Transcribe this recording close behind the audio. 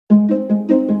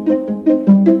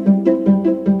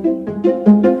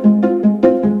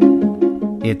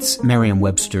It's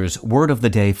Merriam-Webster's Word of the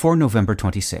Day for November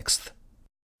 26th.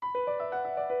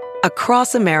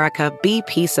 Across America,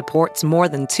 BP supports more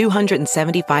than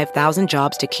 275,000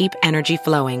 jobs to keep energy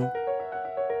flowing.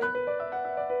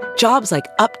 Jobs like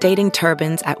updating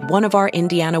turbines at one of our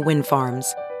Indiana wind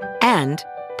farms and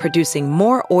producing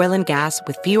more oil and gas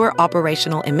with fewer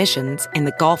operational emissions in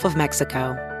the Gulf of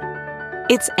Mexico.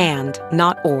 It's and,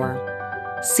 not or.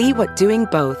 See what doing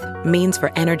both means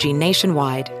for energy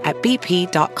nationwide at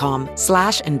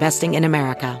bp.com/investing in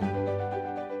America.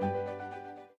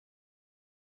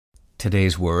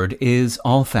 Today's word is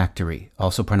olfactory,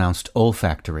 also pronounced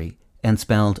olfactory, and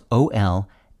spelled O-L-F-A-C-T-O-R-Y.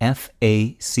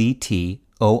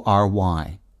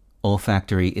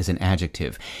 Olfactory is an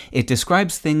adjective. It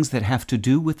describes things that have to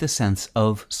do with the sense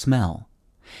of smell.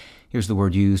 Here's the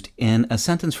word used in a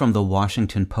sentence from the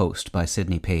Washington Post by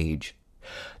Sidney Page.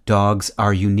 Dogs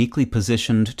are uniquely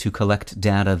positioned to collect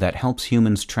data that helps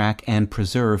humans track and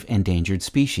preserve endangered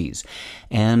species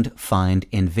and find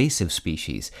invasive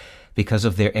species because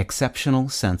of their exceptional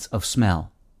sense of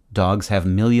smell. Dogs have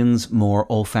millions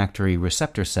more olfactory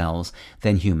receptor cells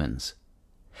than humans.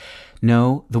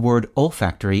 No, the word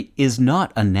olfactory is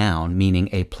not a noun meaning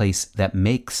a place that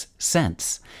makes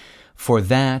sense. For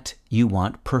that, you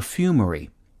want perfumery,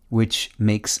 which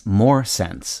makes more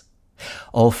sense.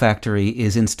 Olfactory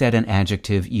is instead an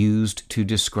adjective used to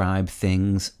describe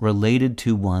things related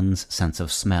to one's sense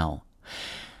of smell.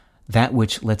 That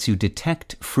which lets you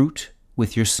detect fruit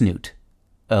with your snoot,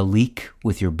 a leak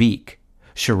with your beak,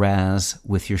 Shiraz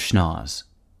with your schnoz.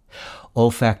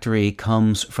 Olfactory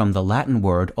comes from the Latin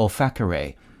word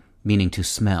olfacere, meaning to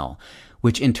smell,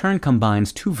 which in turn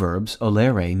combines two verbs,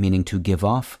 olere, meaning to give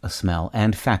off a smell,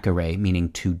 and facere,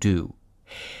 meaning to do.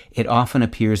 It often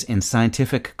appears in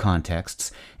scientific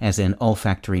contexts, as in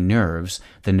olfactory nerves,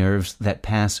 the nerves that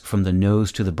pass from the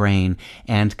nose to the brain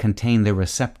and contain the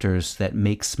receptors that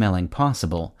make smelling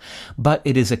possible, but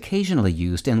it is occasionally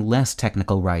used in less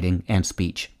technical writing and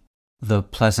speech. The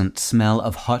pleasant smell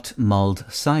of hot mulled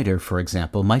cider, for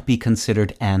example, might be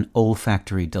considered an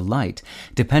olfactory delight,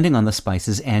 depending on the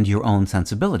spices and your own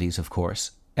sensibilities, of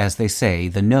course. As they say,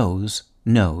 the nose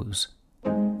knows.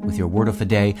 With your Word of the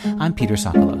Day, I'm Peter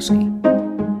Sokolowski.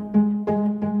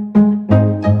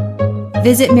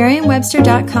 Visit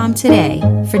Merriam-Webster.com today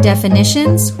for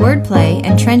definitions, wordplay,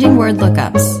 and trending word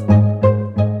lookups.